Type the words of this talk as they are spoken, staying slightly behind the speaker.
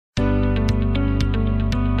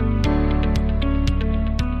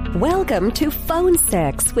Welcome to Phone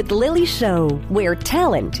Sex with Lily Show, where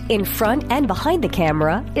talent in front and behind the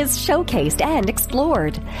camera is showcased and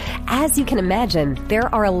explored. As you can imagine,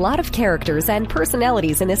 there are a lot of characters and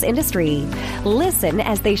personalities in this industry. Listen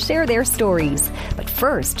as they share their stories. But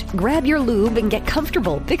first, grab your lube and get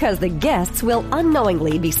comfortable because the guests will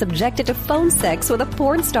unknowingly be subjected to phone sex with a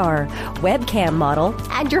porn star, webcam model,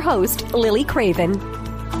 and your host, Lily Craven.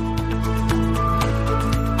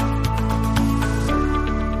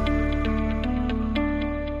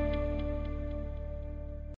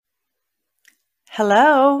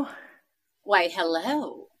 Hello. Why,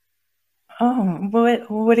 hello. Oh,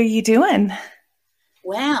 what are you doing?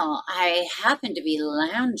 Well, I happen to be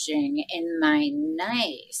lounging in my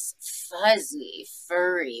nice, fuzzy,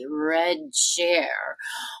 furry red chair,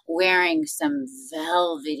 wearing some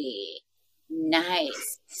velvety,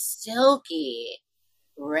 nice, silky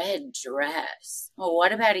red dress. Well,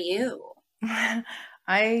 what about you?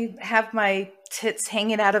 I have my tits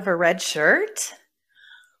hanging out of a red shirt.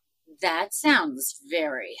 That sounds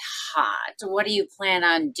very hot. What do you plan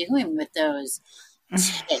on doing with those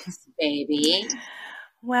tits, baby?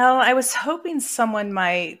 Well, I was hoping someone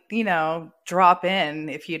might, drop in,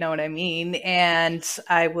 if you know what I mean, and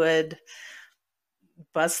I would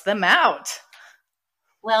bust them out.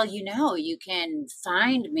 Well, you can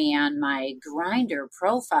find me on my Grindr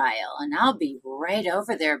profile, and I'll be right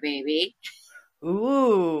over there, baby.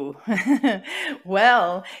 Ooh.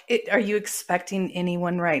 Well, are you expecting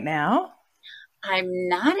anyone right now? I'm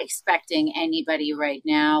not expecting anybody right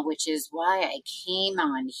now, which is why I came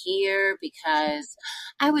on here, because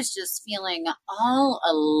I was just feeling all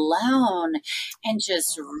alone and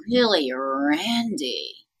just really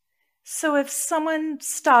randy. So if someone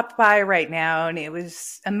stopped by right now and it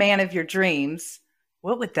was a man of your dreams,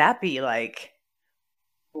 what would that be like?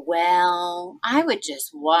 Well, I would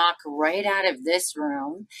just walk right out of this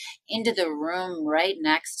room into the room right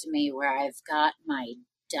next to me where I've got my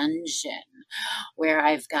dungeon, where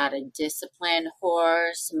I've got a discipline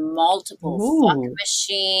horse, multiple fuck Ooh.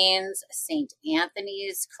 machines, St.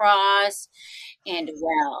 Anthony's cross, and,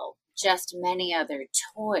 well, just many other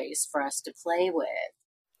toys for us to play with.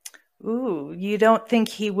 Ooh, you don't think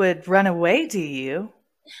he would run away, do you?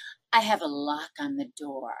 I have a lock on the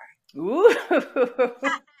door. Ooh.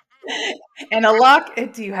 And a lock,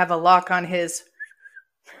 do you have a lock on his?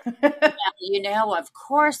 Of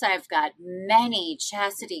course I've got many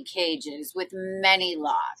chastity cages with many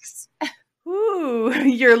locks. Ooh,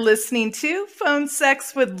 you're listening to Phone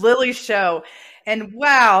Sex with Lily Show. And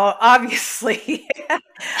wow, obviously,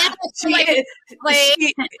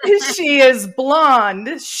 she is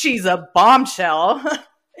blonde. She's a bombshell.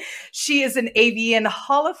 She is an AVN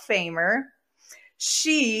Hall of Famer.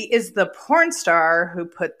 She is the porn star who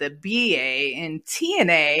put the BA in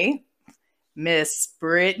TNA, Miss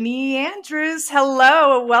Brittany Andrews.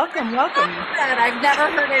 Hello, welcome. I've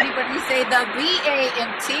never heard anybody say the BA in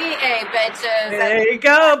TA, bitches. There you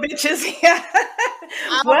go, bitches. Yeah.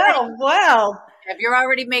 Well. If you're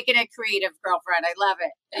already making it creative, girlfriend, I love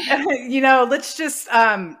it. Let's just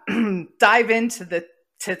dive into the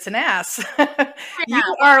tits and ass.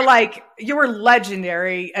 You're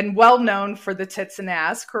legendary and well known for the tits and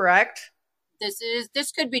ass, correct?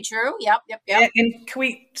 This could be true. Yep. And can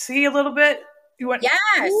we see a little bit?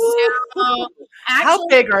 Yes. How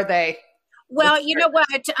big are they? Well, you know what?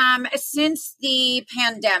 Since the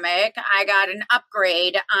pandemic, I got an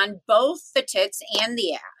upgrade on both the tits and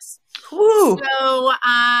the ass. Ooh. So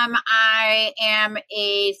I am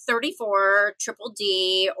a 34 triple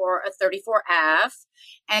D or a 34F.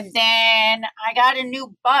 And then I got a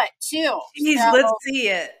new butt too. Jeez, let's see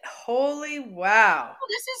it. Holy wow. Well,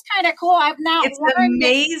 this is kind of cool. It's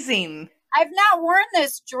amazing. I've not worn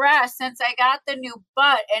this dress since I got the new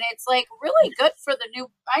butt, and it's like really good for the new.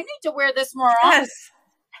 I need to wear this more often.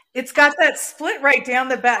 It's got that split right down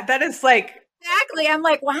the back. That is like. Exactly. I'm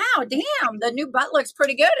like, wow, damn, the new butt looks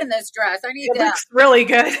pretty good in this dress. It looks really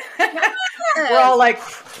good. Yes. We're all like,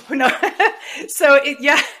 no. So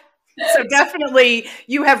definitely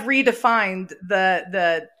you have redefined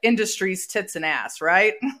the industry's tits and ass,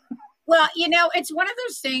 right? Well, it's one of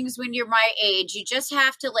those things when you're my age, you just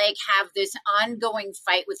have to have this ongoing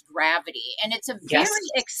fight with gravity. And it's a very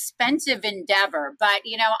expensive endeavor, but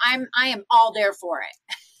I am all there for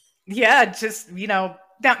it. Yeah, just, now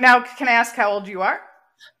can I ask how old you are?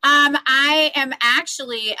 I am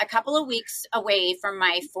actually a couple of weeks away from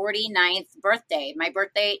my 49th birthday. My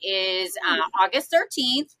birthday is August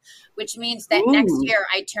 13th, which means that next year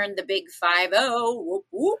I turn the big 50. Whoop,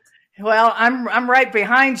 whoop. Well, I'm right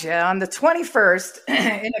behind you. On the 21st,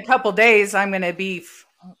 in a couple days, I'm going to be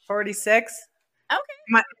 46. Okay.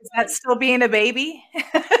 Is that still being a baby?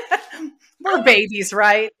 We're babies,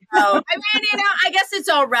 right? Oh, I mean, I guess it's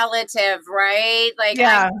all relative, right? Like,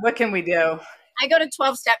 yeah, what can we do? I go to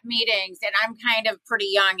 12-step meetings and I'm kind of pretty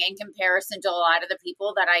young in comparison to a lot of the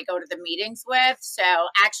people that I go to the meetings with. So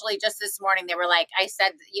actually just this morning, they were like, I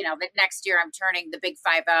said, that next year I'm turning the big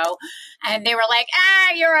 50, and they were like,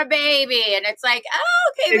 you're a baby. And it's like,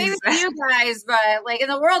 oh, okay, maybe for you guys, but like in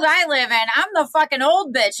the world I live in, I'm the fucking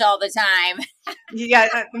old bitch all the time. Yeah.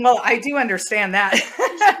 Well, I do understand that.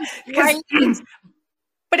 Right?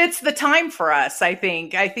 But it's the time for us, I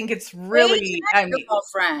think. I think it's really,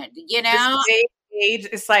 girlfriend, age.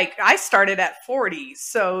 It's like I started at 40.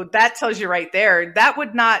 So that tells you right there, that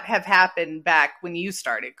would not have happened back when you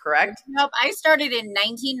started, correct? Nope. I started in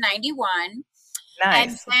 1991.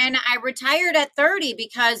 Nice. And then I retired at 30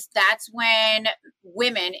 because that's when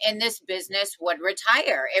women in this business would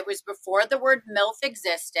retire. It was before the word MILF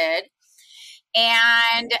existed.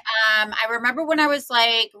 And I remember when I was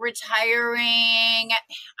like retiring,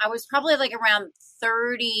 I was probably like around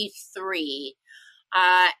 33.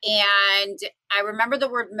 And I remember the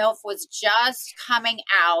word MILF was just coming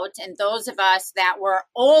out. And those of us that were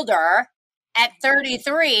older at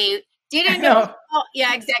 33 didn't know.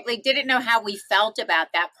 Yeah, exactly. Didn't know how we felt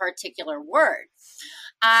about that particular word.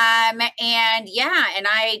 And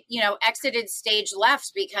I, exited stage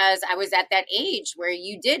left because I was at that age where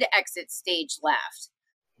you did exit stage left.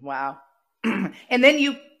 Wow. And then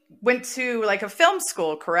you went to like a film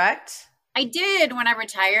school, correct? I did. When I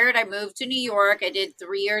retired, I moved to New York. I did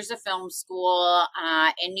 3 years of film school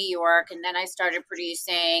in New York. And then I started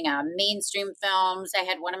producing mainstream films. I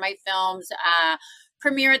had one of my films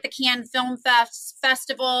premiere at the Cannes Film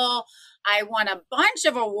Festival. I won a bunch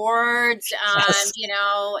of awards. Yes.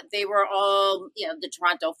 They were all, the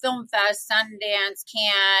Toronto Film Fest, Sundance,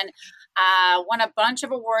 Cannes, won a bunch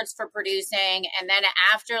of awards for producing. And then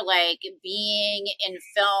after like being in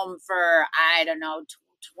film for,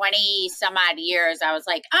 20 some odd years, I was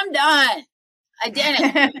like, I'm done. I did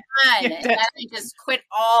it. I'm done. And then I just quit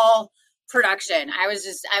all production. I was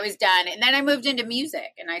done. And then I moved into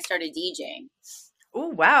music and I started DJing. Oh,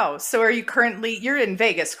 wow. So you're in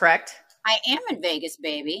Vegas, correct? I am in Vegas,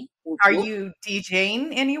 baby. Are you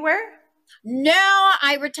DJing anywhere? No,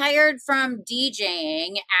 I retired from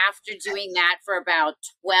DJing after doing that for about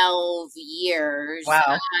 12 years.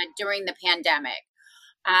 Wow. During the pandemic.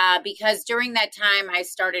 Because during that time I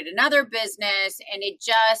started another business and it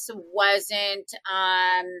just wasn't,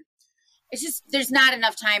 there's not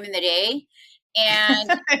enough time in the day.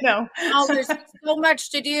 And I know. There's so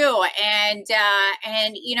much to do. And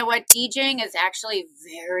you know what? DJing is actually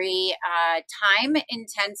very time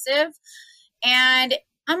intensive. And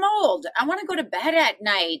I'm old. I want to go to bed at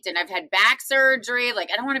night and I've had back surgery. Like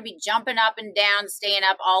I don't want to be jumping up and down, staying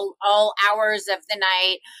up all hours of the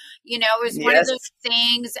night. It was one of those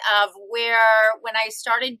things of where when I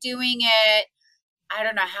started doing it, I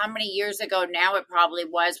don't know how many years ago now it probably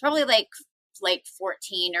was, like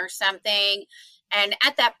 14 or something. And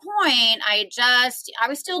at that point, I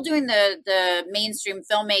was still doing the mainstream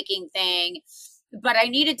filmmaking thing, but I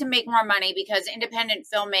needed to make more money because independent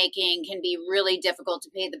filmmaking can be really difficult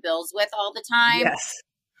to pay the bills with all the time. Yes.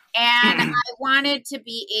 And I wanted to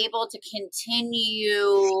be able to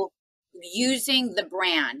continue using the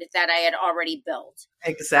brand that I had already built.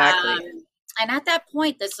 Exactly. And at that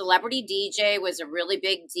point, the celebrity DJ was a really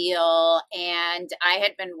big deal. And I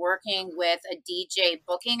had been working with a DJ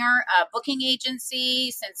booking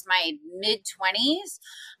agency since my mid-20s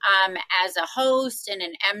as a host and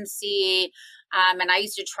an MC. And I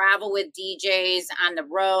used to travel with DJs on the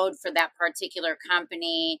road for that particular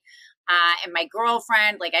company. And my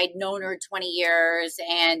girlfriend, like I'd known her 20 years.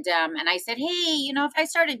 And I said, hey, if I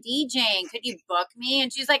started DJing, could you book me?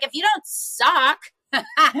 And she's like, if you don't suck.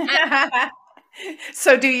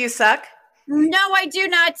 So do you suck? No, I do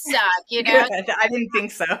not suck, Good. I didn't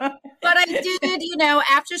think so. But I did,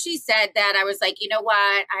 after she said that, I was like, you know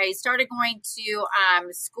what? I started going to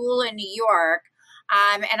school in New York.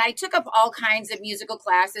 And I took up all kinds of musical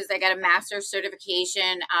classes. I got a master's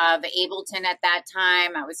certification of Ableton at that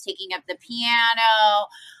time. I was taking up the piano.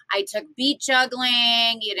 I took beat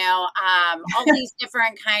juggling, all these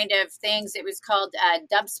different kind of things. It was called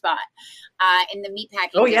Dub Spot in the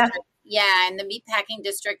meatpacking district. Yeah, in the meatpacking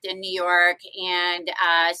district in New York. And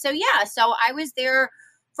so I was there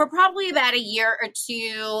for probably about a year or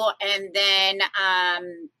two. And then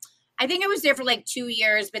I think I was there for like 2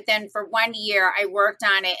 years, but then for 1 year I worked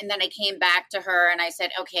on it and then I came back to her and I said,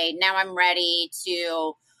 okay, now I'm ready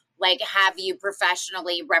to like have you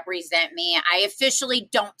professionally represent me. I officially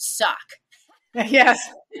don't suck. Yes.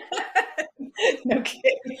 No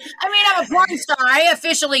kidding. I mean, I'm a porn star, I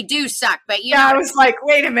officially do suck, but you know. I was like,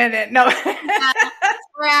 wait a minute. No.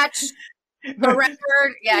 Scratch the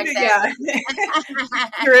record. Yeah, exactly. Yeah.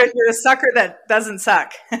 You're a sucker that doesn't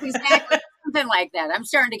suck. Exactly. Something like that. I'm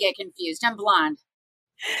starting to get confused. I'm blonde.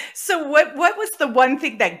 So what was the one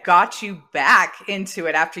thing that got you back into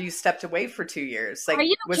it after you stepped away for 2 years? Like,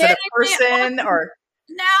 was it a person or?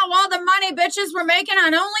 Now all the money bitches were making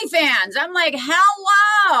on OnlyFans. I'm like,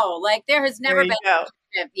 hello. Like there has never been.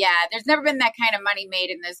 There's never been that kind of money made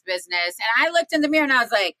in this business. And I looked in the mirror and I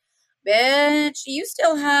was like, bitch, you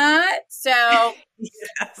still hot? So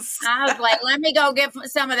yes. I was like, let me go get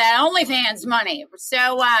some of that OnlyFans money.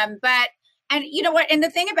 So, and you know what? And the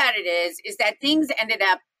thing about it is that things ended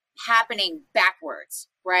up happening backwards,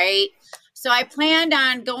 right? So I planned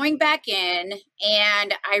on going back in,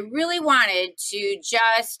 and I really wanted to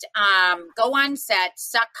just go on set,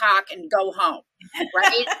 suck cock, and go home,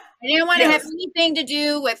 right? I didn't want to have anything to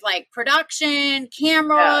do with like production,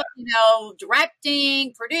 camera,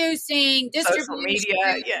 directing, producing, distribution. Social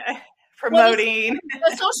media, promoting. Well,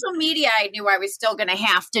 the social media I knew I was still going to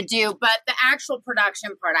have to do, but the actual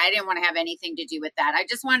production part, I didn't want to have anything to do with that. I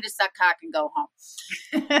just wanted to suck cock and go home.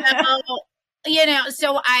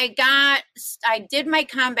 So I did my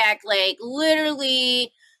comeback like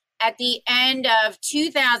literally at the end of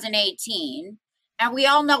 2018, and we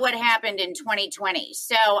all know what happened in 2020.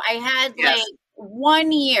 So I had like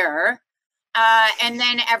 1 year, and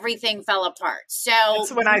then everything fell apart. So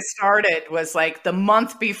that's when I started, was like the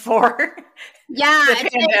month before the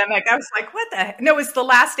pandemic. I was like, what the heck? No, it was the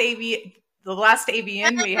last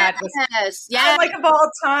AVN we had was like of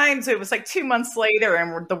all times. It was like 2 months later,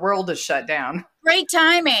 and the world is shut down. Great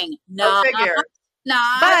timing. No,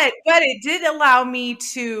 but it did allow me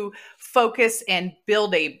to focus and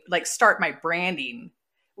build start my branding,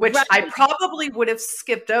 which I probably would have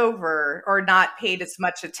skipped over or not paid as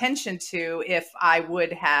much attention to if that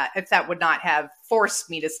would not have forced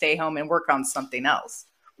me to stay home and work on something else.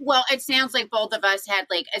 Well, it sounds like both of us had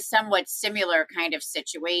like a somewhat similar kind of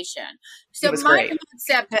situation. So my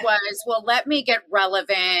concept was, well, let me get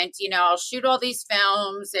relevant. I'll shoot all these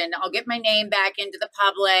films and I'll get my name back into the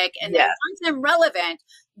public. And then once I'm relevant,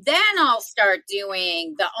 then I'll start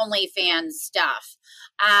doing the OnlyFans stuff.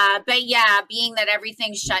 But being that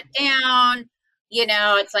everything shut down,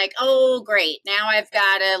 it's like, oh, great. Now I've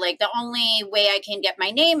got to, like, the only way I can get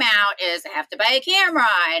my name out is I have to buy a camera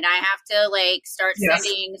and I have to, like, start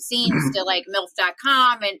sending scenes to, like,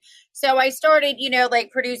 MILF.com. And so I started,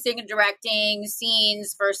 producing and directing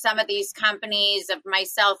scenes for some of these companies of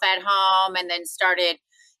myself at home, and then started,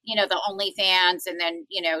 the OnlyFans, and then,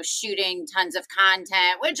 shooting tons of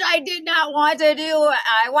content, which I did not want to do.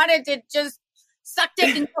 I wanted to just suck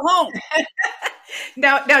dick and go home.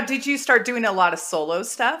 Now, did you start doing a lot of solo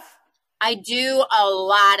stuff? I do a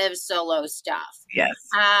lot of solo stuff. Yes.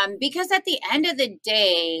 Because at the end of the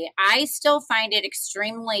day, I still find it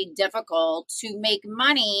extremely difficult to make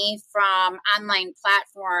money from online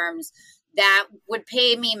platforms that would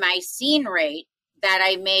pay me my scene rate that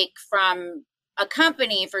I make from a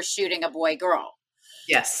company for shooting a boy-girl.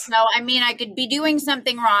 Yes. So, I mean, I could be doing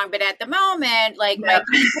something wrong, but at the moment, like my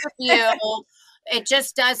pay-per-view, it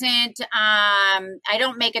just doesn't, I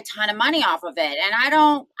don't make a ton of money off of it. And I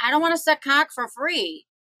don't want to suck cock for free.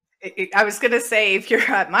 I was going to say, if you're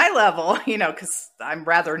at my level, because I'm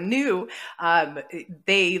rather new,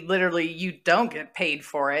 they literally, you don't get paid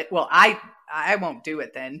for it. Well, I won't do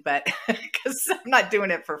it then, but because I'm not doing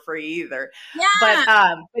it for free either. Yeah.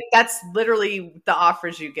 But that's literally the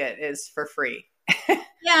offers you get is for free.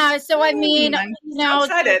 Yeah. So, I mean, I'm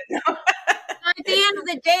excited. At the end of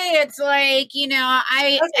the day, it's like,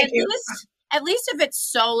 at least if it's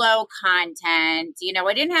solo content,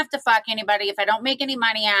 I didn't have to fuck anybody if I don't make any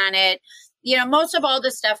money on it. Most of all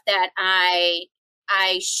the stuff that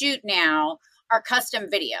I shoot now are custom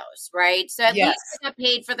videos, right? So at least I got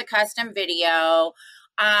paid for the custom video.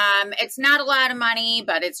 It's not a lot of money,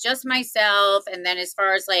 but it's just myself. And then as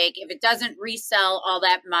far as like, if it doesn't resell all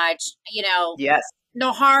that much,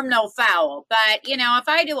 no harm, no foul. But, if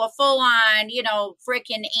I do a full on,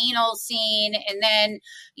 freaking anal scene, and then,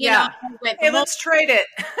 let's trade it.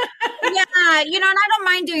 And I don't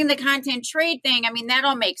mind doing the content trade thing. I mean,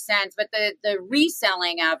 that'll make sense. But the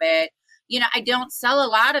reselling of it, I don't sell a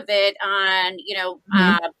lot of it on,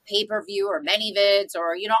 pay-per-view or ManyVids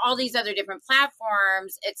or, all these other different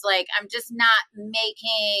platforms. It's like, I'm just not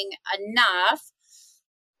making enough.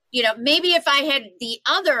 Maybe if I had the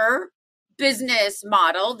other business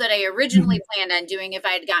model that I originally planned on doing, if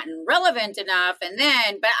I had gotten relevant enough, but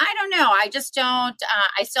I don't know. I just don't,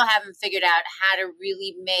 I still haven't figured out how to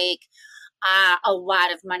really make a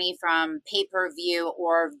lot of money from pay-per-view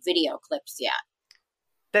or video clips yet.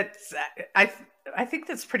 That's I think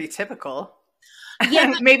that's pretty typical.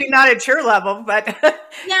 Yeah, Maybe not at your level, but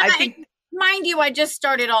yeah. I think, Mind you, I just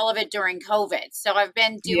started all of it during COVID. So I've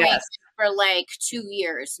been doing yes, it for like 2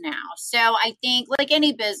 years now. So I think, like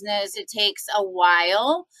any business, it takes a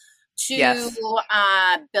while to yes.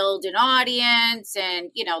 build an audience and,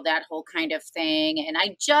 that whole kind of thing. And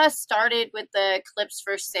I just started with the clips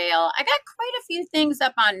for sale. I got quite a few things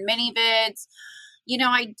up on mini vids.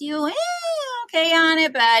 I do okay on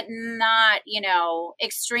it, but not,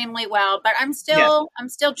 extremely well. But Yes. I'm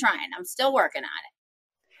still trying. I'm still working on it.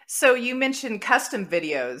 So you mentioned custom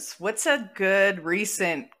videos. What's a good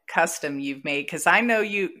recent custom you've made? Because I know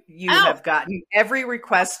you Oh, have gotten every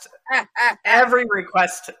request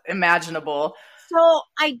imaginable. so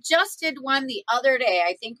I just did one the other day.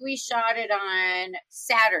 I think we shot it on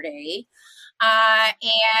Saturday, uh,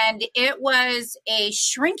 and it was a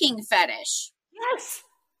shrinking fetish. Yes.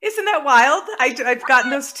 Isn't that wild? I've gotten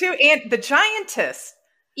those too. And the giantess.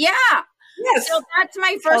 Yeah. Yes. So that's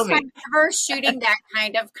my Tell first me. time ever shooting that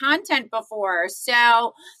kind of content before. So,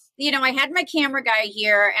 I had my camera guy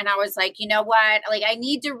here and I was like, you know what? Like, I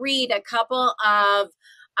need to read a couple of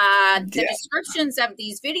the Yeah. descriptions of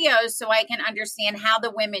these videos so I can understand how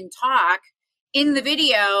the women talk in the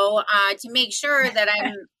video to make sure that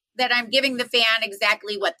I'm giving the fan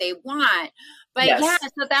exactly what they want. But yeah, Yes.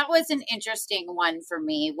 so that was an interesting one for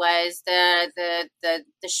me, was the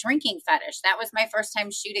shrinking fetish. That was my first time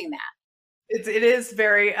shooting that. It is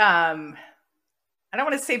very I don't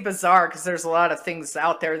want to say bizarre because there's a lot of things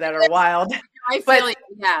out there that are wild, I but feel it.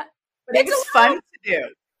 Yeah. it It's was a fun little, to do.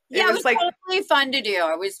 It yeah, it was was like, totally fun to do.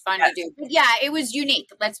 It was fun to yes, do. But yeah, it was unique.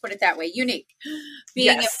 Let's put it that way. Unique.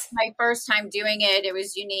 Being it was yes, my first time doing it, it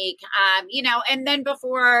was unique. And then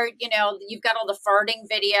before, you've got all the farting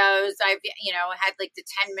videos. I've, had like the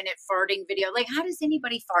 10-minute farting video. Like, how does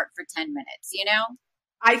anybody fart for 10 minutes?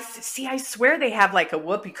 I see. I swear they have like a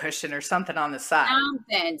whoopee cushion or something on the side.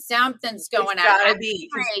 Something's It's going on. gotta be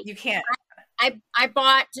because I, you can't. I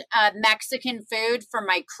bought Mexican food for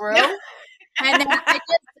my crew. And then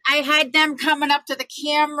I had them coming up to the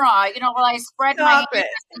camera, while I spread my hands, Stop it.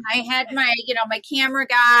 and I had my camera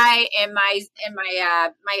guy and my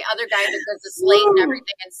other guy that does the slate and Woo.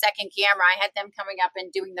 everything, and second camera. I had them coming up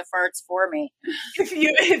and doing the farts for me.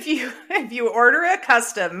 If you order a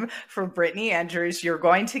custom from Brittany Andrews, you're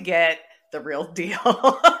going to get the real deal.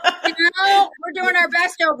 We're doing our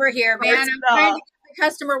best over here, man. I'm trying to give the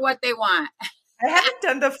customer what they want. I haven't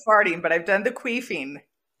done the farting, but I've done the queefing.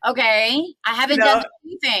 Okay, I haven't No, done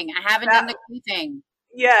the queefing. I haven't done the queefing.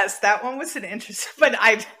 yes, that one was an interesting, but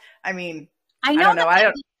I mean, I I know don't that know. I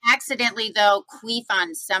did accidentally, though, queef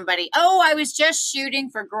on somebody. Oh, I was just shooting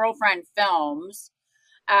for Girlfriend Films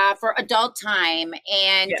for Adult Time,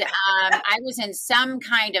 and Yeah. I was in some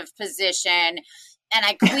kind of position, and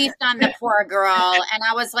I queefed on the poor girl, and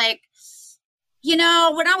I was like, when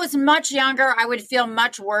I was much younger, I would feel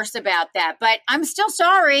much worse about that, but I'm still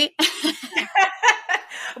sorry.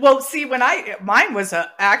 Well, see, mine was an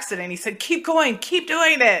accident. He said, "Keep going, keep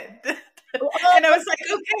doing it," and I was like,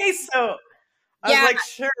 "Okay." So I was Yeah, like,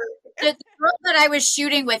 "Sure." the girl that I was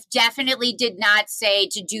shooting with definitely did not say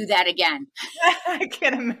to do that again. I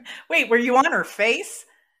can't. Wait, were you on her face?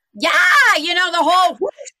 Yeah, the whole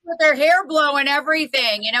whoosh with their hair blowing,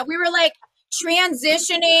 everything. We were like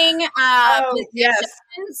transitioning Oh, yes.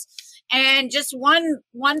 positions, and just one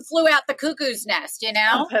flew out the cuckoo's nest.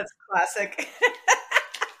 Oh, that's classic.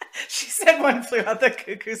 She said one flew out the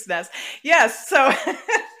cuckoo's nest. Yes. So,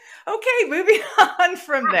 okay, moving on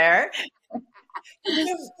from there.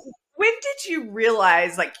 So when did you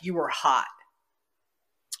realize like you were hot?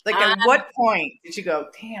 Like at Um, what point did you go,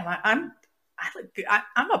 damn, I'm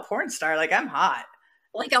a porn star. Like I'm hot.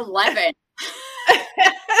 like 11.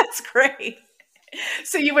 That's great.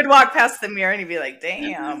 So you would walk past the mirror and you'd be like,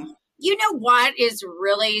 damn. You know what is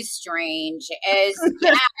really strange is,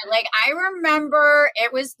 like I remember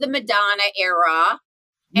it was the Madonna era,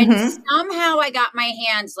 and Mhm. somehow I got my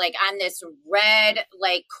hands like on this red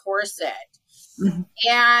like corset, Mhm.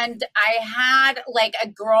 and I had like a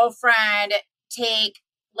girlfriend take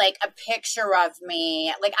like a picture of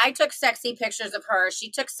me. Like I took sexy pictures of her, she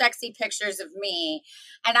took sexy pictures of me,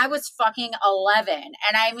 and I was fucking 11.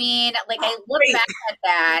 And I mean, like I look Wait, back at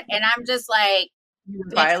that and I'm just like, you were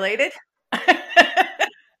bitch. violated?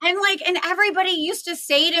 And everybody used to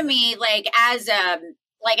say to me, like, as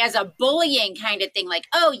like as a bullying kind of thing, like,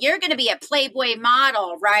 oh, you're going to be a Playboy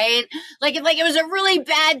model, right? Like it was a really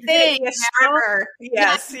bad thing. Yes, sure.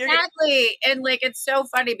 Yes, yeah, exactly. And like, it's so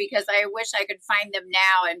funny because I wish I could find them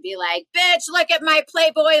now and be like, bitch, look at my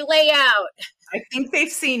Playboy layout. I think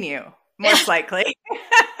they've seen you, most likely.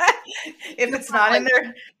 If it's not in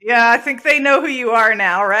there, yeah, I think they know who you are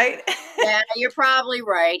now, right? Yeah, you're probably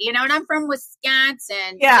right. You know, and I'm from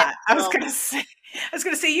Wisconsin. Yeah, so, I was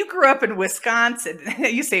gonna say you grew up in Wisconsin.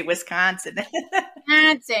 You say Wisconsin.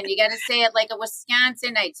 Wisconsin. You got to say it like a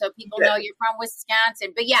Wisconsinite so people know you're from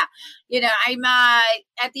Wisconsin. But yeah, you know, I'm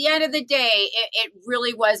at the end of the day, it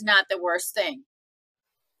really was not the worst thing.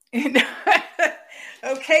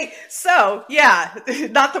 Okay, so yeah,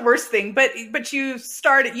 not the worst thing, but you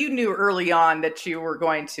knew early on that you were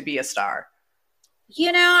going to be a star.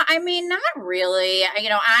 You know, I mean, not really. You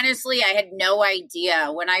know, honestly, I had no idea.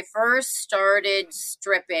 When I first started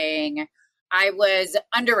stripping, I was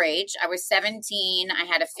underage. I was 17. I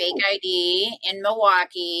had a fake ID in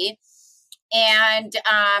Milwaukee. And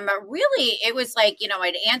really, it was like, you know,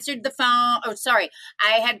 I'd answered the phone. Oh, sorry.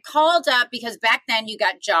 I had called up because back then you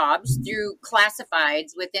got jobs through classifieds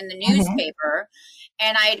within the newspaper.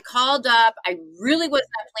 And I had called up. I really was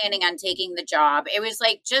not planning on taking the job. It was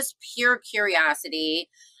like just pure curiosity.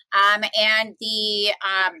 And the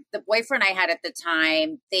boyfriend I had at the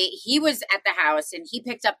time, he was at the house and he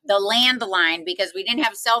picked up the landline because we didn't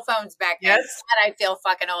have cell phones back then. Yes. God, I feel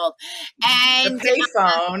fucking old. And the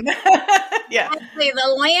payphone. Yeah. Exactly,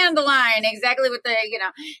 the landline, exactly what the, you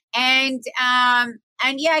know, and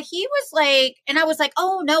yeah, he was like, and I was like,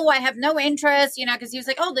 oh no, I have no interest, you know, because he was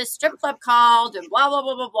like, oh, this strip club called and blah, blah,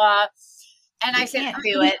 blah, blah, blah. And I said, can't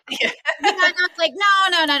do it. And I was like,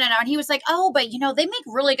 no. And he was like, oh, but you know, they make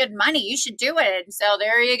really good money. You should do it. And so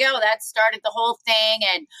there you go. That started the whole thing.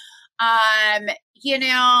 And, you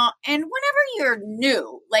know, and whenever you're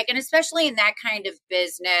new, like, and especially in that kind of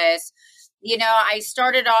business, you know, I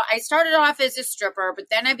started off as a stripper, but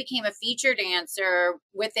then I became a feature dancer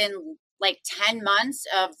within like 10 months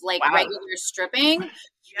of like regular stripping.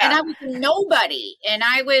 Yeah. And I was nobody. And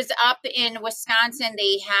I was up in Wisconsin.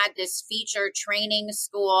 They had this feature training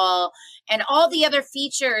school and all the other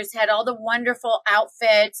features had all the wonderful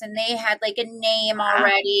outfits and they had like a name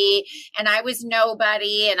already. And I was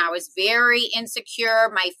nobody and I was very insecure.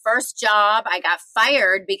 My first job, I got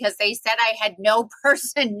fired because they said I had no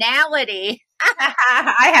personality.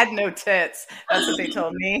 I had no tits. That's what they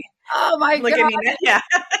told me. Oh my God. At me, yeah.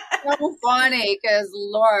 So funny because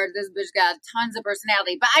Lord, this bitch got tons of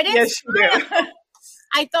personality. But I didn't. Yes, you do.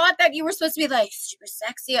 I thought that you were supposed to be like super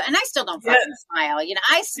sexy. And I still don't fucking smile. You know,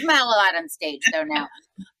 I smile a lot on stage though now.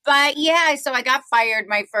 But yeah, so I got fired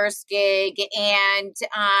my first gig. And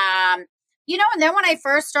you know, and then when I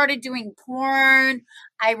first started doing porn,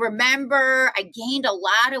 I remember I gained a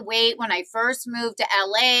lot of weight when I first moved to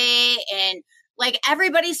LA and like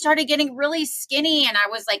everybody started getting really skinny and I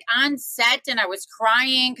was like on set and I was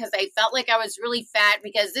crying because I felt like I was really fat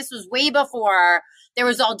because this was way before there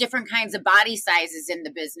was all different kinds of body sizes in the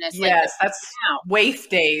business. Yes, like that's waif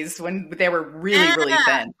days when they were really, really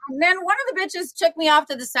thin. And then one of the bitches took me off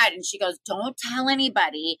to the side and she goes, don't tell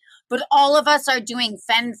anybody, but all of us are doing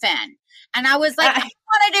fen-fen. And I was like, I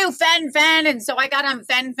want to do fen-fen. And so I got on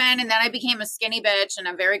fen-fen and then I became a skinny bitch and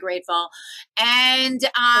I'm very grateful. And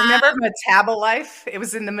remember Metabolife? It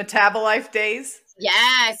was in the Metabolife days.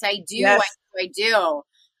 Yes, I do. Yes. I do.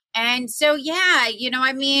 And so, yeah, you know,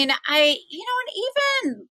 I mean, and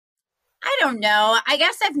even, I don't know, I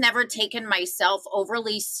guess I've never taken myself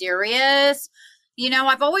overly serious. You know,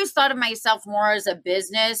 I've always thought of myself more as a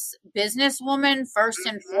businesswoman first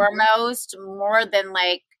and foremost, more than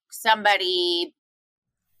like somebody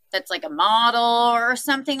that's like a model or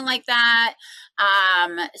something like that.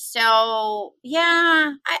 So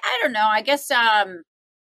yeah, I don't know. I guess,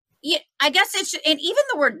 yeah, I guess it's, and even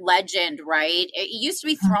the word legend, right? It used to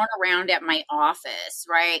be thrown around at my office,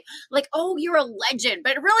 right? Like, oh, you're a legend,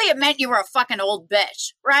 but really it meant you were a fucking old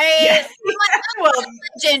bitch, right? Yeah. I'm like, I'm not a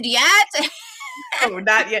legend yet. Oh,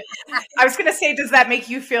 not yet. I was going to say, does that make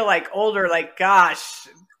you feel like older? Like, gosh,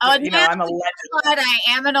 you know, I'm a legend. But I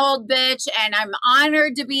am an old bitch and I'm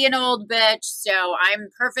honored to be an old bitch. So I'm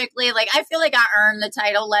perfectly like, I feel like I earned the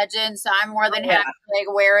title legend. So I'm more than happy to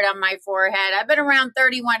like wear it on my forehead. I've been around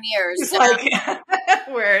 31 years. So like,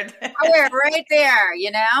 weird. I wear it right there, you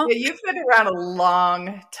know? Yeah, you've been around a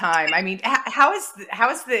long time. I mean, how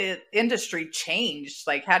has the industry changed?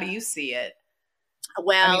 Like, how do you see it?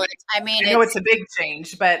 Well, I know it's a big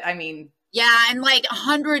change, but I mean, Yeah, and like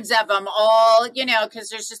hundreds of them all, because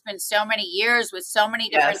there's just been so many years with so many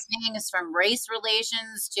different Yes. things from race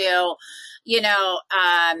relations to,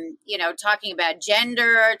 talking about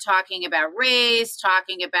gender, talking about race,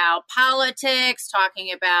 talking about politics,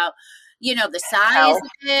 talking about, the size Health.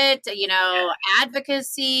 of it,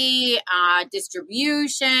 advocacy,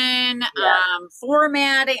 distribution, Yes.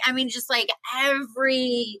 formatting. I mean, just like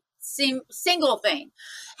every single thing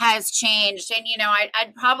has changed. And,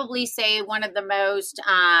 I'd probably say one of the most,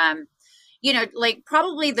 like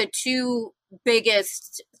probably the two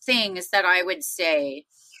biggest things that I would say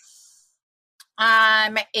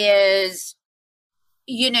is,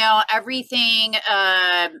 everything,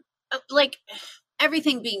 like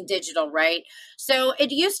everything being digital, right? So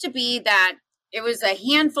it used to be that it was a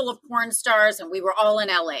handful of porn stars and we were all in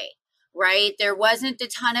LA, right? There wasn't a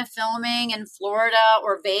ton of filming in Florida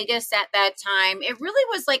or Vegas at that time. It really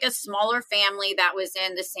was like a smaller family that was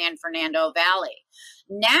in the San Fernando Valley.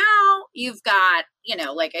 Now you've got,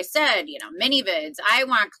 like I said, mini vids, I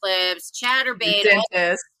want clips, Your chatterbait,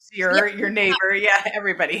 dentist, yeah, your neighbor. Yeah.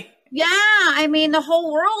 Everybody. yeah, I mean the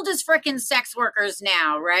whole world is freaking sex workers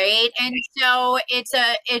now, right? And so it's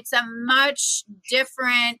a much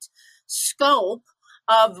different scope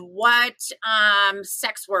of what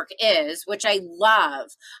sex work is, which I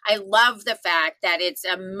love. I love the fact that it's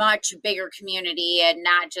a much bigger community and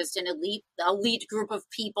not just an elite group of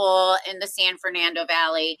people in the San Fernando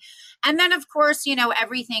Valley. And then of course,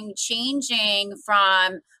 everything changing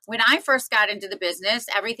from when I first got into the business,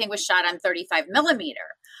 everything was shot on 35 millimeter,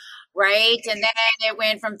 right? And then it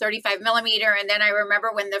went from 35 millimeter. And then I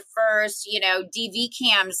remember when the first, DV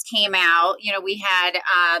cams came out, we had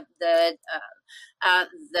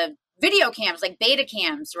the video cams, like beta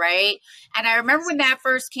cams, right? And I remember when that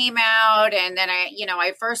first came out, and then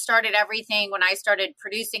I first started everything when I started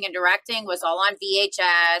producing and directing was all on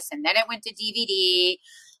VHS, and then it went to DVD.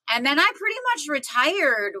 And then I pretty much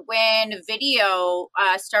retired when video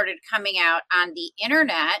started coming out on the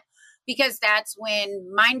internet, because that's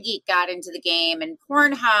when MindGeek got into the game and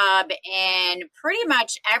Pornhub, and pretty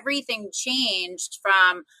much everything changed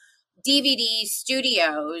from DVD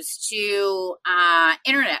studios to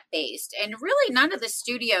internet based. And really none of the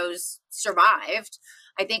studios survived.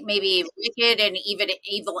 I think maybe Wicked and even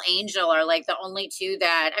Evil Angel are like the only two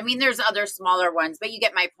that, I mean, there's other smaller ones, but you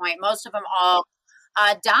get my point. Most of them all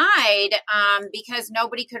died because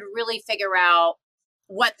nobody could really figure out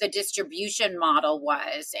what the distribution model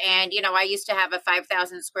was. And, I used to have a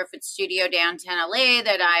 5,000 square foot studio downtown LA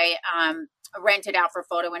that I rented out for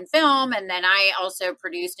photo and film. And then I also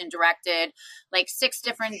produced and directed like 6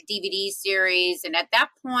 different DVD series. And at that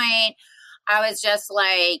point, I was just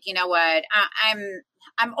like, you know what,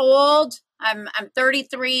 I'm old. I'm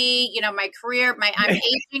 33. My career, I'm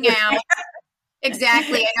aging out.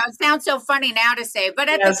 Exactly. I know it sounds so funny now to say, but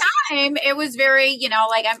at the time it was very,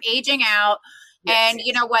 like I'm aging out. Yes. And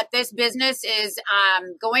you know what? This business is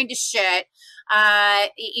going to shit.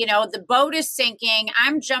 The boat is sinking.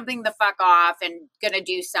 I'm jumping the fuck off and gonna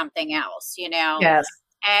do something else, Yes.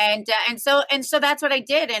 And so that's what I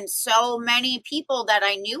did. And so many people that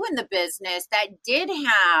I knew in the business that did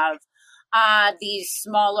have these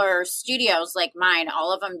smaller studios like mine,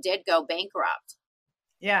 all of them did go bankrupt.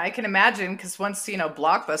 Yeah, I can imagine, because once,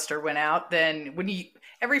 Blockbuster went out, then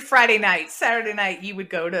every Friday night, Saturday night, you would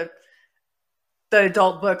go to the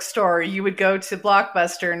adult bookstore, you would go to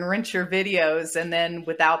Blockbuster and rent your videos. And then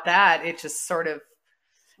without that, it just sort of,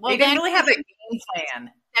 they didn't really have a game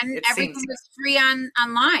plan. And everything was free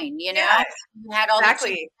online, Yeah, you had all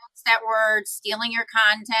the that were stealing your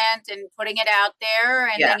content and putting it out there.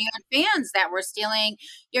 And then you had fans that were stealing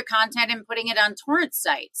your content and putting it on torrent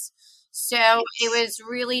sites. So it was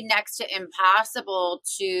really next to impossible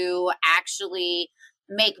to actually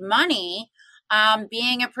make money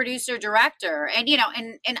being a producer director. And,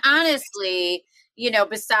 and honestly,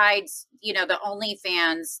 besides, the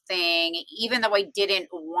OnlyFans thing, even though I didn't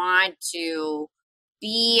want to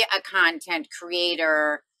be a content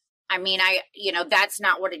creator, I mean, that's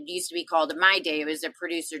not what it used to be called in my day. It was a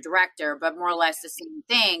producer director, but more or less the same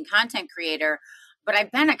thing, content creator. But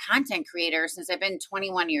I've been a content creator since I've been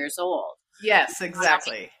 21 years old. Yes,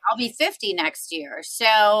 exactly. I'll be 50 next year.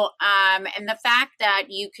 So, and the fact that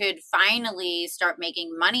you could finally start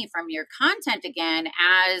making money from your content again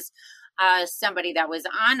as somebody that was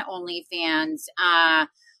on OnlyFans,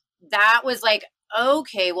 that was like,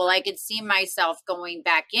 okay, well, I could see myself going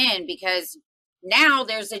back in, because now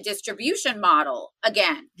there's a distribution model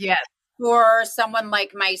again. Yes. For someone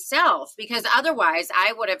like myself, because otherwise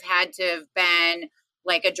I would have had to have been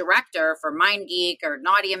like a director for MindGeek or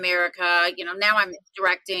Naughty America. Now I'm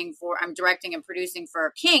directing and producing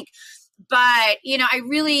for Kink. But, I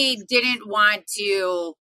really didn't want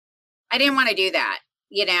to do that,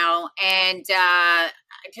 and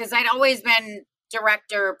because I'd always been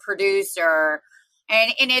director, producer.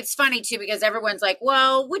 And it's funny too, because everyone's like,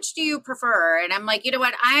 well, which do you prefer? And I'm like, you know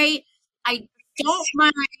what? I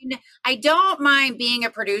don't mind being a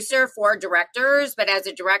producer for directors, but as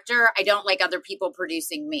a director, I don't like other people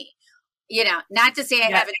producing me. Not to say I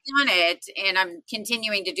haven't done it, and I'm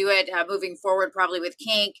continuing to do it moving forward, probably with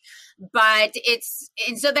kink, but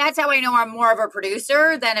and so that's how I know I'm more of a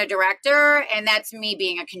producer than a director. And that's me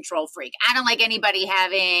being a control freak. I don't like anybody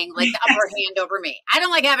having like the upper hand over me. I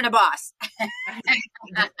don't like having a boss.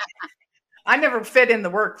 I never fit in the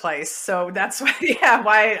workplace. So that's why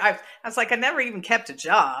I was like, I never even kept a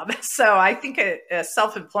job. So I think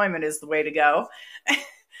self-employment is the way to go.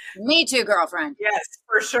 Me too, girlfriend. Yes,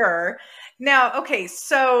 for sure. Now, okay,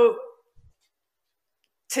 so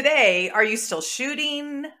today, are you still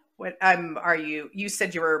shooting? What are you? You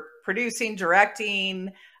said you were producing,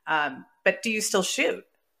 directing, but do you still shoot?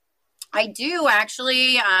 I do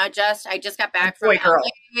actually. I just got back from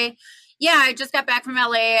LA. Yeah, I just got back from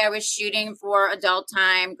LA. I was shooting for Adult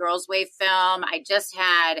Time, Girls Wave Film. I just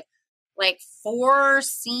had like 4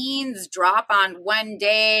 scenes drop on one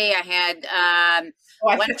day. I had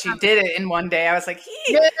I thought you did it in one day. I was like,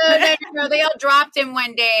 no, they all dropped in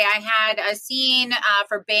one day. I had a scene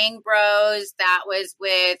for Bang Bros that was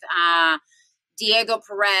with Diego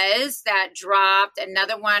Perez that dropped.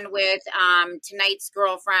 Another one with Tonight's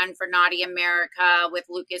Girlfriend for Naughty America with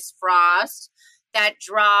Lucas Frost that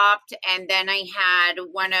dropped. And then I had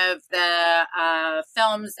one of the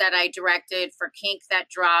films that I directed for kink that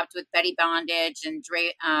dropped with Betty Bondage and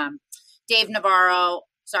Dave Navarro.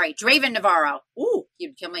 Sorry, Draven Navarro. Ooh,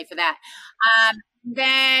 you'd kill me for that.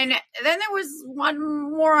 Then there was one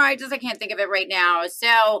more. I can't think of it right now.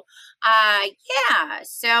 So,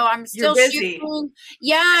 So I'm still shooting.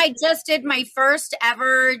 Yeah, I just did my first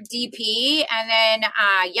ever DP, and then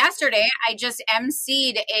yesterday I just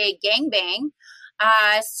emceed a gangbang.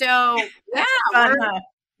 So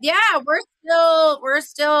yeah, we're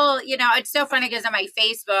still. It's so funny because on my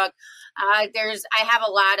Facebook, I have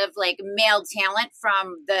a lot of like male talent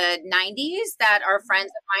from the 90s that are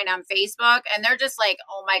friends of mine on Facebook. And they're just like,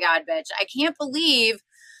 oh my God, bitch, I can't believe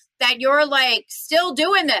that you're like still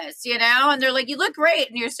doing this, And they're like, you look great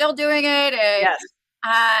and you're still doing it. And, yes.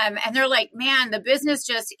 And they're like, man, the business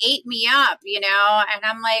just ate me up, And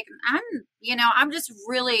I'm like, I'm just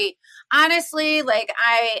really, honestly, like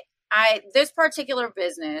this particular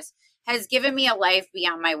business has given me a life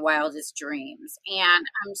beyond my wildest dreams. And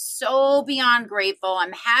I'm so beyond grateful.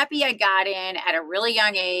 I'm happy I got in at a really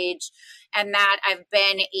young age and that I've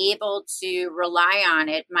been able to rely on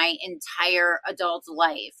it my entire adult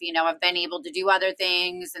life. I've been able to do other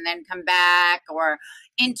things and then come back or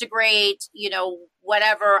integrate,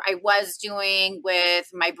 whatever I was doing with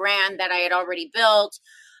my brand that I had already built.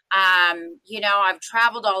 I've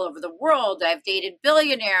traveled all over the world. I've dated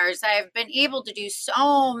billionaires. I've been able to do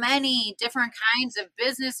so many different kinds of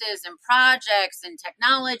businesses and projects and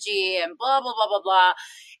technology and blah, blah, blah, blah, blah.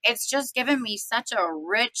 It's just given me such a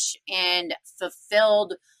rich and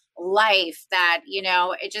fulfilled life that,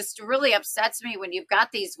 it just really upsets me when you've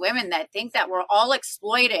got these women that think that we're all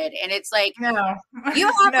exploited. And it's like, no,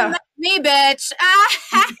 you haven't met me, bitch.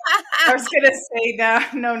 I was going to say,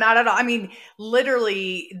 no, not at all. I mean,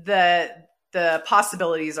 literally the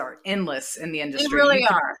possibilities are endless in the industry. They really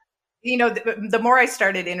are. The more I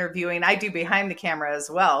started interviewing, I do behind the camera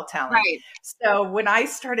as well, talent. Right. So when I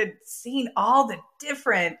started seeing all the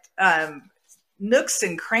different nooks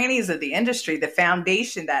and crannies of the industry, the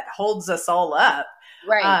foundation that holds us all up,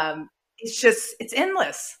 right? It's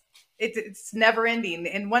endless. It's never ending.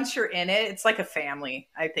 And once you're in it, it's like a family,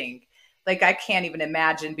 I think. Like, I can't even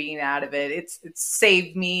imagine being out of it. It's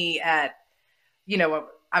saved me at,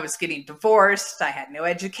 I was getting divorced. I had no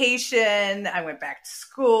education. I went back to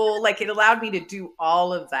school. Like, it allowed me to do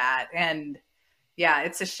all of that. And yeah,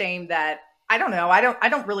 it's a shame that, I don't know. I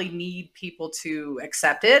don't really need people to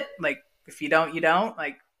accept it. Like, if you don't, you don't.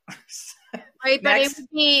 Like, right. But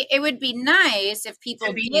it would be nice if people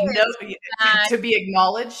to be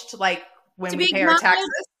acknowledged, like when we pay our taxes.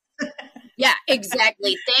 Yeah,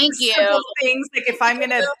 exactly. Thank you. Simple things like, if I'm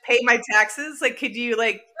going to pay my taxes, like, could you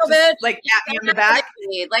pat me on the back?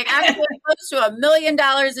 Like, I'm close to $1 million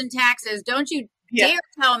in taxes. Don't you dare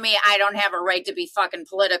tell me I don't have a right to be fucking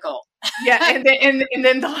political. Yeah, and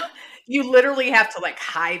then you literally have to like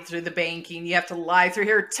hide through the banking. You have to lie through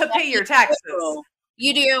here to pay your taxes.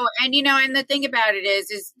 You do. And, and the thing about it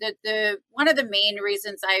is that one of the main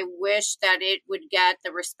reasons I wish that it would get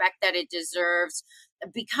the respect that it deserves,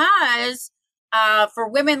 because for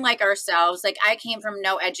women like ourselves, like I came from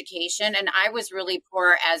no education and I was really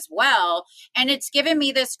poor as well. And it's given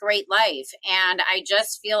me this great life. And I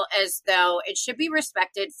just feel as though it should be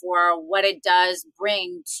respected for what it does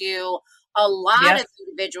bring to a lot of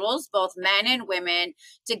individuals, both men and women,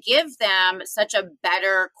 to give them such a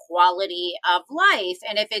better quality of life.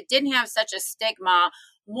 And if it didn't have such a stigma,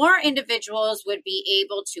 more individuals would be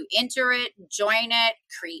able to enter it, join it,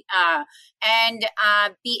 and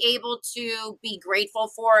be able to be grateful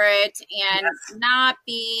for it and not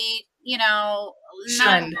be,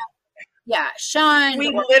 Shunned. Shunned. We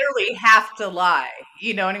literally have to lie.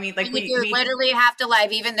 You know what I mean? Like we literally have to lie,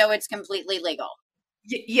 even though it's completely legal.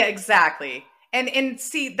 Yeah, exactly. And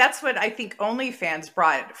see, that's what I think OnlyFans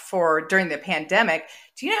brought for during the pandemic.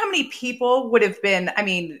 Do you know how many people would have been, I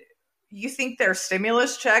mean, you think their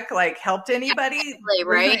stimulus check like helped anybody? Exactly,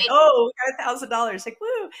 right? Like, oh, we got $1,000. Like,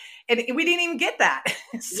 woo. And we didn't even get that.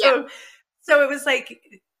 So it was like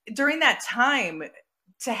during that time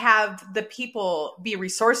to have the people be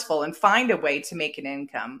resourceful and find a way to make an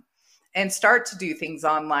income and start to do things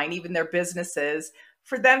online, even their businesses.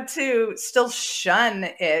 For them to still shun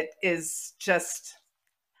it is just,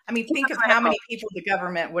 I mean, think of how many people the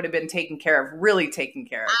government would have been really taken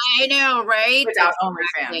care of. I know, right? Without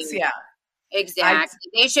OnlyFans, yeah. Exactly.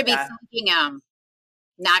 They should be thanking them,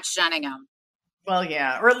 not shunning them. Well,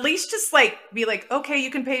 yeah. Or at least just like, be like, okay, you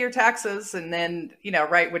can pay your taxes and then,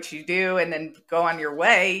 write what you do and then go on your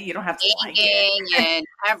way. You don't have to like it. And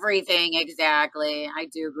everything, exactly. I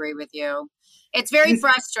do agree with you. It's very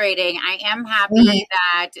frustrating. I am happy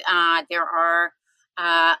that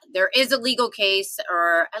there is a legal case,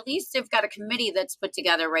 or at least they've got a committee that's put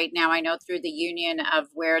together right now. I know through the union of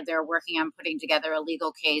where they're working on putting together a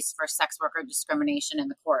legal case for sex worker discrimination in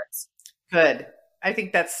the courts. Good. I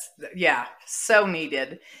think that's, so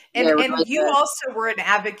needed. And you also were an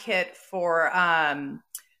advocate for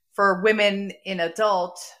women in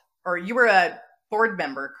adult, or you were a board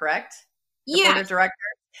member, correct? Board of directors.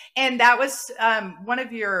 And that was one of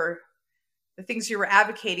the things you were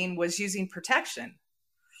advocating was using protection.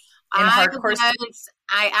 I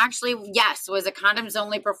actually was a condoms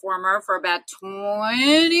only performer for about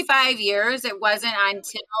 25 years. It wasn't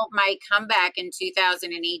until my comeback in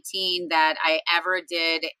 2018 that I ever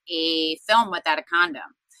did a film without a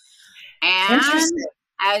condom. And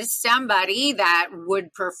as somebody that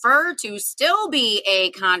would prefer to still be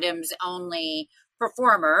a condoms only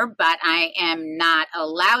performer, but I am not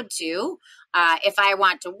allowed to. If I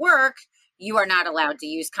want to work, you are not allowed to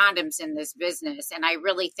use condoms in this business. And I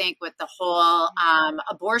really think with the whole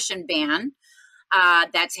abortion ban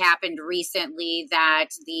that's happened recently, that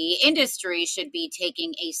the industry should be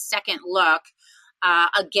taking a second look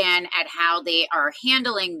again at how they are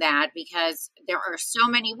handling that, because there are so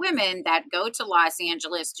many women that go to Los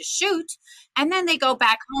Angeles to shoot and then they go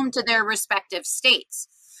back home to their respective states.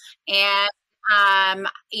 And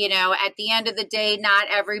at the end of the day, not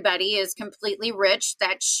everybody is completely rich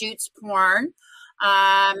that shoots porn.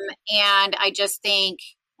 And I just think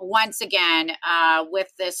once again, with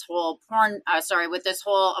this whole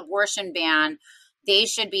abortion ban, they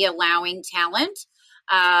should be allowing talent,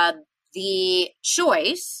 the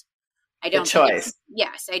choice. I don't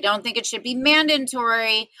think it should be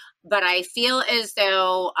mandatory, but I feel as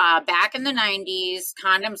though back in the 90s,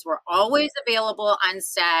 condoms were always available on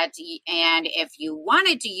set. And if you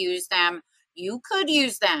wanted to use them, you could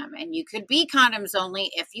use them. And you could be condoms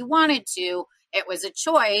only if you wanted to. It was a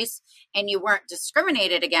choice and you weren't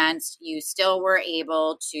discriminated against. You still were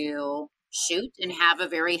able to shoot and have a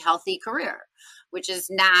very healthy career, which is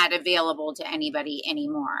not available to anybody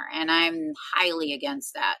anymore. And I'm highly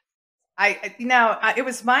against that. It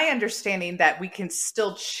was my understanding that we can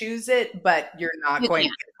still choose it, but you're not going to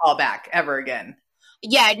get a call back ever again.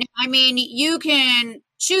 Yeah. I mean, you can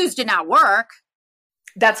choose to not work.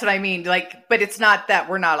 That's what I mean. Like, but it's not that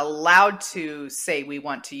we're not allowed to say we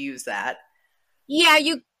want to use that. Yeah,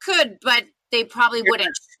 you could, but they probably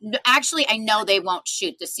wouldn't. Actually, I know they won't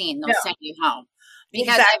shoot the scene. They'll send you home,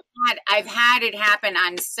 because I've had it happen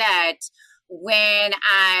on set when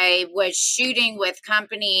I was shooting with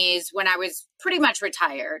companies when I was pretty much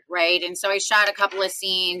retired, right? And so I shot a couple of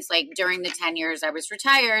scenes like during the 10 years I was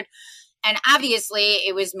retired. And obviously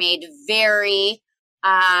it was made very,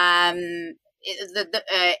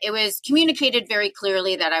 it was communicated very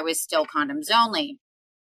clearly that I was still condoms only.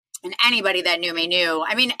 And anybody that knew me knew.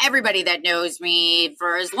 I mean, everybody that knows me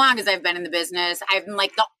for as long as I've been in the business, I've been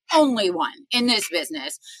like the only one in this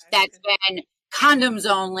business that's been condoms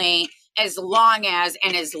only as long as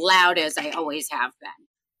and as loud as I always have been.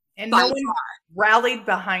 And by no one rallied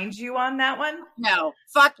behind you on that one? no,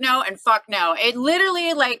 fuck no, and fuck no. It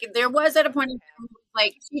literally, like, there was at a point in time,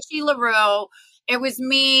 like, Chichi LaRue, it was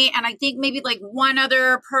me, and I think maybe like one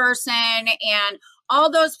other person, and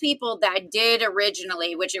all those people that did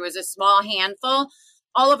originally, which it was a small handful,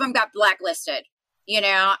 all of them got blacklisted,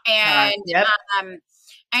 and Yep.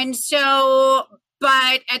 and so,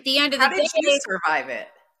 but at the end of the day, how did you survive it?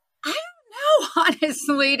 I don't know,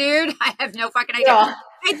 honestly, dude. I have no fucking idea. Yeah.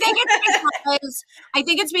 I think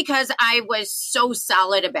it's because I was so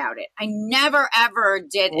solid about it. I never ever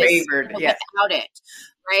did Wavered, yes. without it.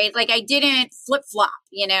 Right? Like, I didn't flip flop,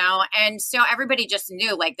 and so everybody just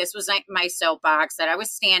knew, like, this was like my soapbox that I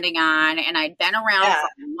was standing on, and I'd been around for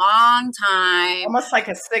a long time. Almost like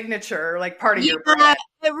a signature, like part of your brand.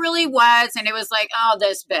 It really was. And it was like, oh,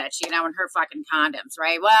 this bitch, and her fucking condoms,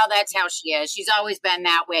 right? Well, that's how she is. She's always been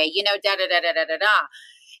that way, da da da da da da da.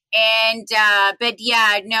 And, but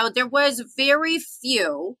yeah, no, there was very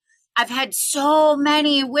few. I've had so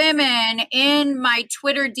many women in my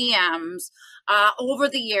Twitter DMs over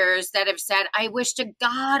the years that have said, I wish to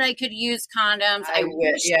God I could use condoms. I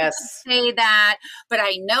wish I could say that, but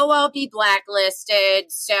I know I'll be blacklisted,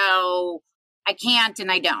 so I can't and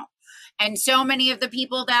I don't. And so many of the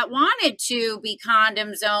people that wanted to be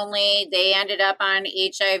condoms only, they ended up on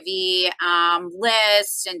HIV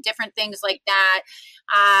lists and different things like that.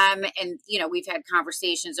 And we've had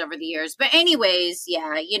conversations over the years, but anyways,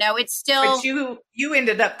 yeah, it's still. But you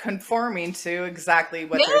ended up conforming to exactly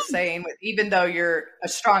what they're saying, even though you're a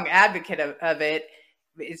strong advocate of it.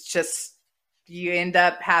 It's just you end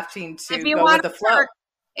up having to go with the flow.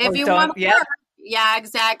 If you want to work, yeah,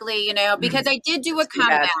 exactly. Because I did do a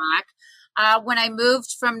comeback. When I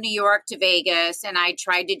moved from New York to Vegas, and I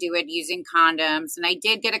tried to do it using condoms, and I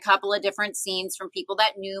did get a couple of different scenes from people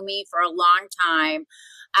that knew me for a long time.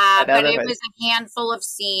 But it was a handful of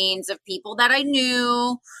scenes of people that I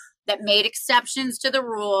knew that made exceptions to the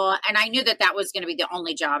rule. And I knew that that was going to be the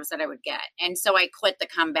only jobs that I would get. And so I quit the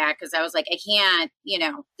comeback because I was like, I can't,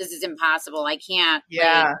 this is impossible. I can't.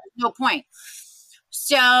 Yeah. Like, no point.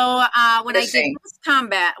 So when I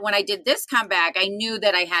did this comeback, I knew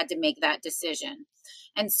that I had to make that decision.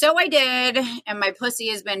 And so I did. And my pussy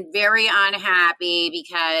has been very unhappy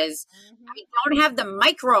because I don't have the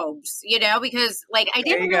microbes, because like I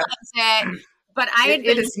didn't realize it, but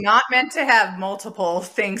it is not meant to have multiple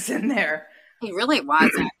things in there. It really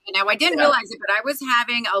wasn't. I didn't realize it, but I was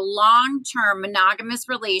having a long-term monogamous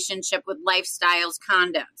relationship with Lifestyles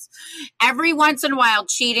condoms. Every once in a while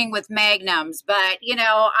cheating with Magnums, but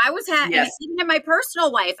I was having, even in my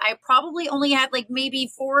personal life, I probably only had like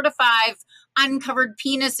maybe 4 to 5 uncovered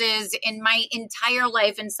penises in my entire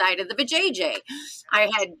life inside of the vajayjay.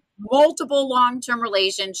 I had multiple long-term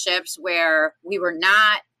relationships where we were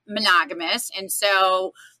not monogamous, and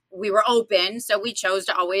so we were open, so we chose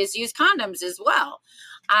to always use condoms as well.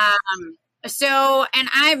 And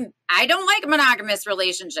I don't like monogamous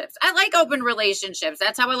relationships. I like open relationships.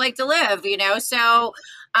 That's how I like to live, So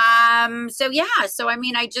I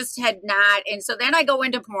mean, I just had not. And so then I go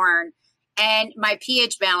into porn, and my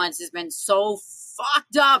pH balance has been so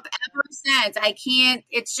fucked up ever since. I can't,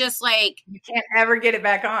 it's just like. You can't ever get it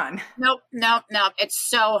back on. Nope. It's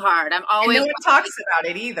so hard. I'm always. And no one talks about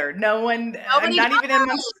it either. No one,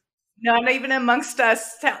 not even amongst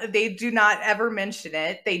us, they do not ever mention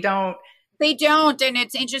it. They don't. And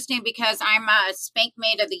it's interesting because I'm a Spank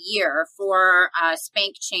Maid of the Year for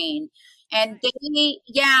Spank Chain. And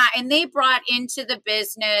they brought into the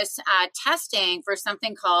business testing for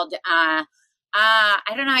something called, I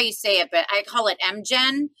don't know how you say it, but I call it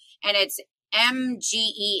MGen, and it's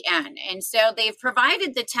MGEN. And so they've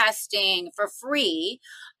provided the testing for free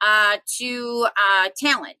to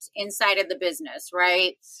talent inside of the business,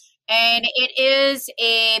 right? And it is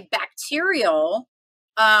a bacterial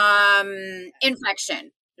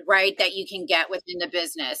infection, right, that you can get within the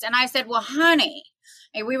business. And I said, well, honey,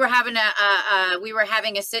 and we were having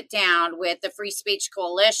a sit down with the Free Speech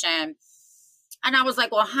Coalition, and I was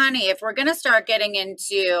like, well, honey, if we're going to start getting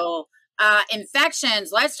into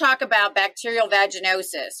infections, let's talk about bacterial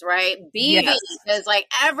vaginosis, right? BV, because like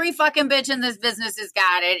every fucking bitch in this business has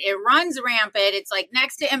got it. It runs rampant. It's like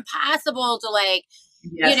next to impossible to like.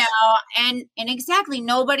 And exactly,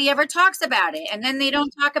 nobody ever talks about it. And then they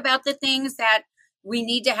don't talk about the things that we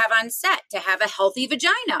need to have on set to have a healthy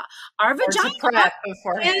vagina. Our vagina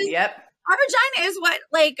is what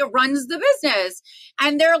like runs the business.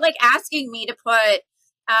 And they're like asking me to put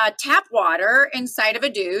tap water inside of a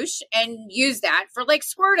douche and use that for like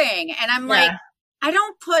squirting. And I'm like, I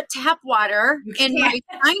don't put tap water in my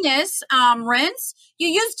sinus rinse. You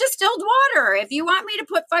use distilled water. If you want me to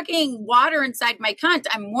put fucking water inside my cunt,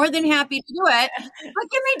 I'm more than happy to do it. But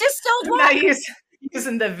give me distilled I'm water. not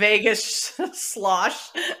using the Vegas slosh.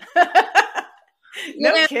 You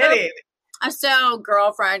know? Kidding. So,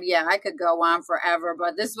 girlfriend, yeah, I could go on forever,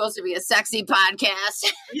 but this is supposed to be a sexy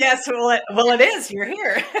podcast. Yes, well, it is. You're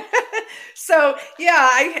here. So, yeah,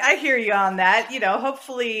 I hear you on that.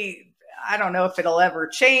 Hopefully, I don't know if it'll ever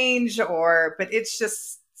change but it's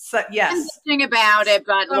just, yes. I'm thinking about it,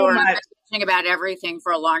 but So Lord, much. I've been thinking about everything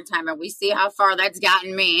for a long time, and we see how far that's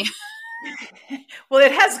gotten me. Well,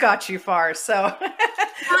 it has got you far, so,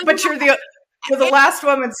 but you're the last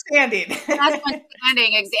woman standing. Last one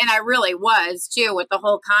standing, and I really was too with the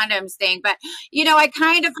whole condoms thing. But I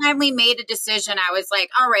kind of finally made a decision. I was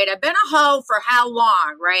like, all right, I've been a hoe for how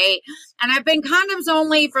long, right? And I've been condoms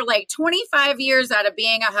only for like 25 years out of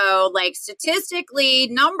being a hoe. Like statistically,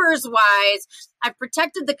 numbers wise, I've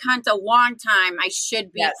protected the cunt a long time. I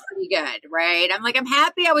should be pretty good, right? I'm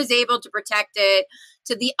happy I was able to protect it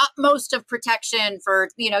to the utmost of protection for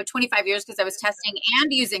 25 years because I was testing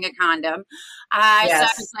and using a condom. So I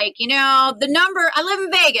was like, the number. I live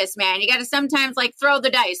in Vegas, man. You got to sometimes throw the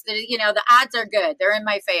dice. The odds are good. They're in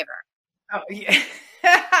my favor. Oh yeah,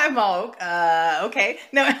 I'm all okay.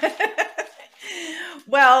 No,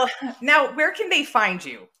 well, now where can they find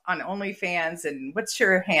you on OnlyFans and what's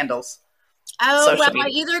your handles? Oh, well, I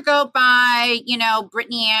either go by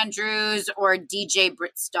Brittany Andrews or DJ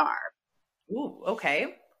Brit Star. Ooh,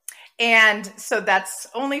 okay. And so that's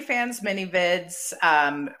OnlyFans, mini vids,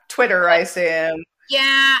 Twitter, I assume.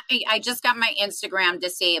 Yeah, I just got my Instagram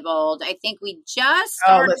disabled. I think we just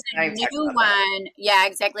started a new one. Yeah,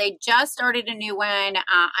 exactly. I just started a new one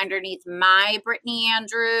underneath my Brittany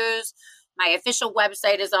Andrews. My official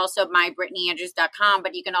website is also mybrittanyandrews.com,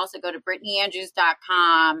 but you can also go to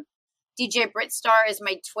brittanyandrews.com. DJ Brit Star is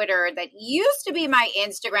my Twitter. That used to be my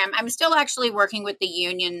Instagram. I'm still actually working with the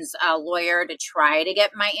union's lawyer to try to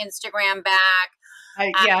get my Instagram back.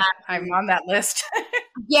 I'm on that list.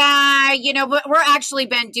 Yeah, we're actually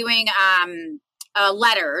been doing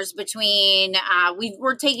letters between.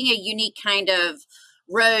 We're taking a unique kind of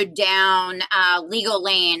road down legal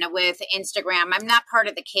lane with Instagram. I'm not part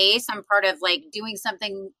of the case. I'm part of doing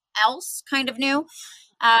something else kind of new.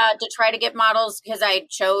 To try to get models because I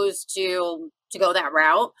chose to go that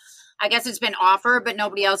route. I guess it's been offered, but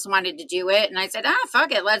nobody else wanted to do it. And I said,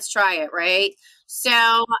 fuck it. Let's try it. Right. So,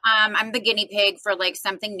 I'm the guinea pig for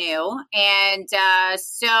something new. And,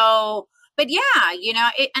 but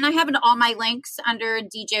yeah, and I have all my links under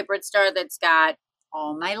DJ Britstar that's got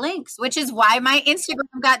all my links, which is why my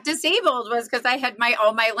Instagram got disabled was because I had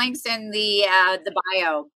all my links in the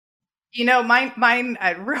bio. Mine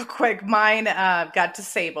real quick, mine got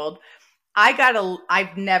disabled.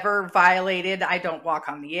 I've never violated. I don't walk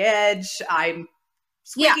on the edge. I'm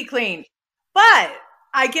squeaky clean. But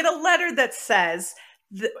I get a letter that says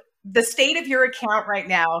the state of your account right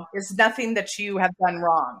now is nothing that you have done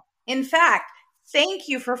wrong. In fact, thank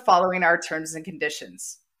you for following our terms and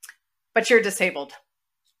conditions. But you're disabled.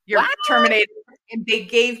 You're terminated. And they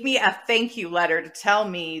gave me a thank you letter to tell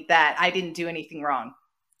me that I didn't do anything wrong.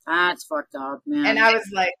 That's fucked up, man. And I was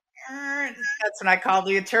like, that's when I called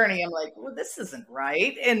the attorney. I'm like, well, this isn't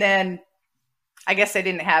right. And then I guess I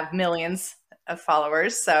didn't have millions of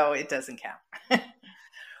followers, so it doesn't count.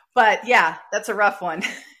 But yeah, that's a rough one.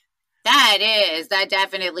 That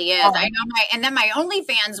definitely is. I know and then my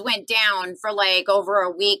OnlyFans went down for over a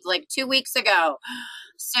week, 2 weeks ago.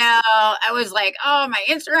 So I was like, oh, my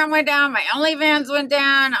Instagram went down. My OnlyFans went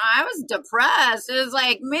down. I was depressed. It was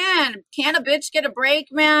like, man, can't a bitch get a break,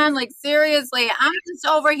 man? Seriously, I'm just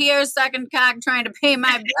over here sucking cock trying to pay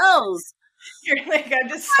my bills. You're like, I'm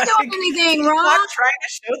just not doing anything wrong. I'm trying to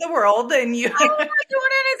show the world. And I'm not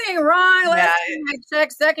doing anything wrong. Last time I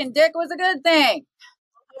checked, second dick was a good thing.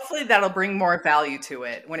 Hopefully that'll bring more value to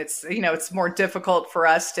it when it's, it's more difficult for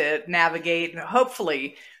us to navigate. And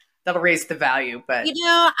hopefully that'll raise the value. But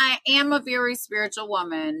I am a very spiritual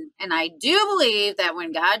woman, and I do believe that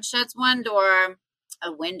when God shuts one door,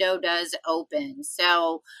 a window does open.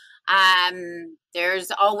 So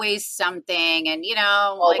there's always something, and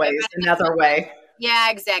always another way.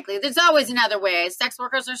 Yeah, exactly. There's always another way. Sex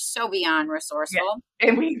workers are so beyond resourceful. Yeah.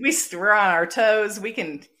 And we're on our toes. We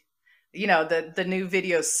can, the new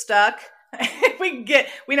video Stuck. we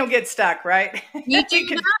don't get stuck, right? You do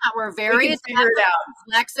not. We're very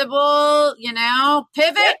flexible,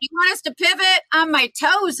 pivot. Yep. You want us to pivot on my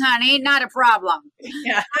toes, honey? Not a problem.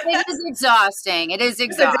 Yeah. It is exhausting. It is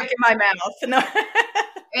exhausting. It's in my mouth. No.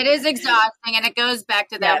 It is exhausting, and it goes back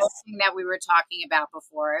to that Yes. whole thing that we were talking about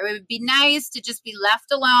before. It would be nice to just be left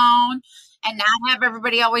alone and not have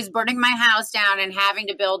everybody always burning my house down and having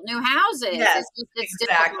to build new houses. Yes, It's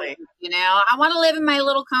exactly. difficult, you know. I want to live in my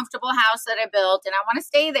little comfortable house that I built, and I want to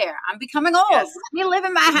stay there. I'm becoming old. Yes. Let me live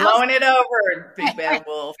in my house. Blowing it over, Big Bad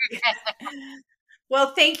Wolf.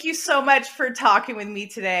 Well, thank you so much for talking with me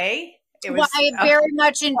today. I very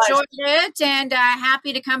much enjoyed it, and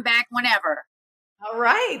happy to come back whenever. All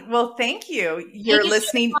right. Well, thank you. You're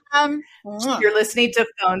listening to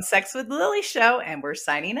Phone Sex with Lily show, and we're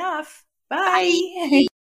signing off. Bye. Bye.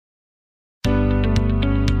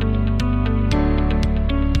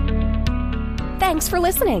 Thanks for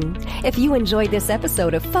listening. If you enjoyed this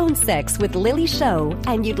episode of Phone Sex with Lily Show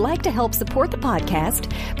and you'd like to help support the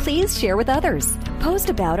podcast, please share with others, post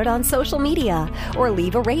about it on social media, or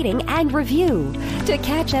leave a rating and review. To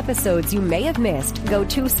catch episodes you may have missed, go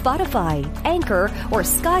to Spotify, Anchor, or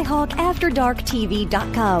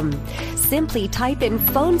SkyhawkAfterDarkTV.com. Simply type in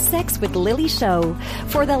Phone Sex with Lily Show.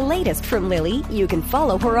 For the latest from Lily, you can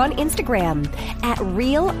follow her on Instagram at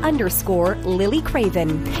 @real_Lily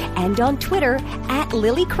Craven and on Twitter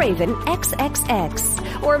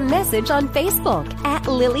 @LilyCravenXXX or message on Facebook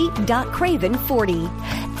 @Lily.Craven40.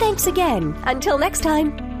 Thanks again. Until next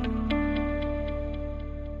time.